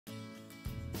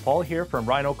Paul here from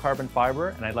Rhino Carbon Fiber,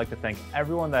 and I'd like to thank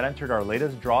everyone that entered our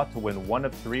latest draw to win one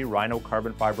of 3 Rhino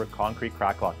Carbon Fiber concrete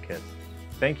crack lock kits.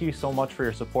 Thank you so much for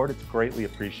your support, it's greatly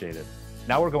appreciated.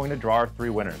 Now we're going to draw our 3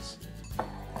 winners.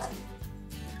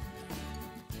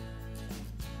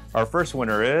 Our first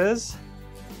winner is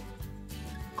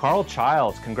Carl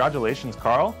Childs. Congratulations,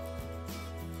 Carl.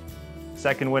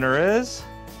 Second winner is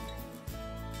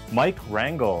Mike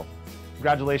Rangel.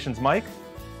 Congratulations, Mike.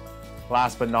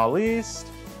 Last but not least,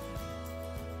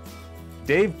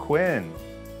 Dave Quinn.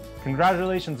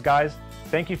 Congratulations, guys.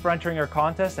 Thank you for entering our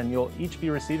contest, and you'll each be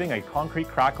receiving a concrete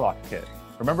crack lock kit.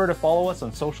 Remember to follow us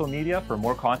on social media for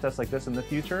more contests like this in the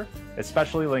future,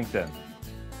 especially LinkedIn.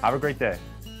 Have a great day.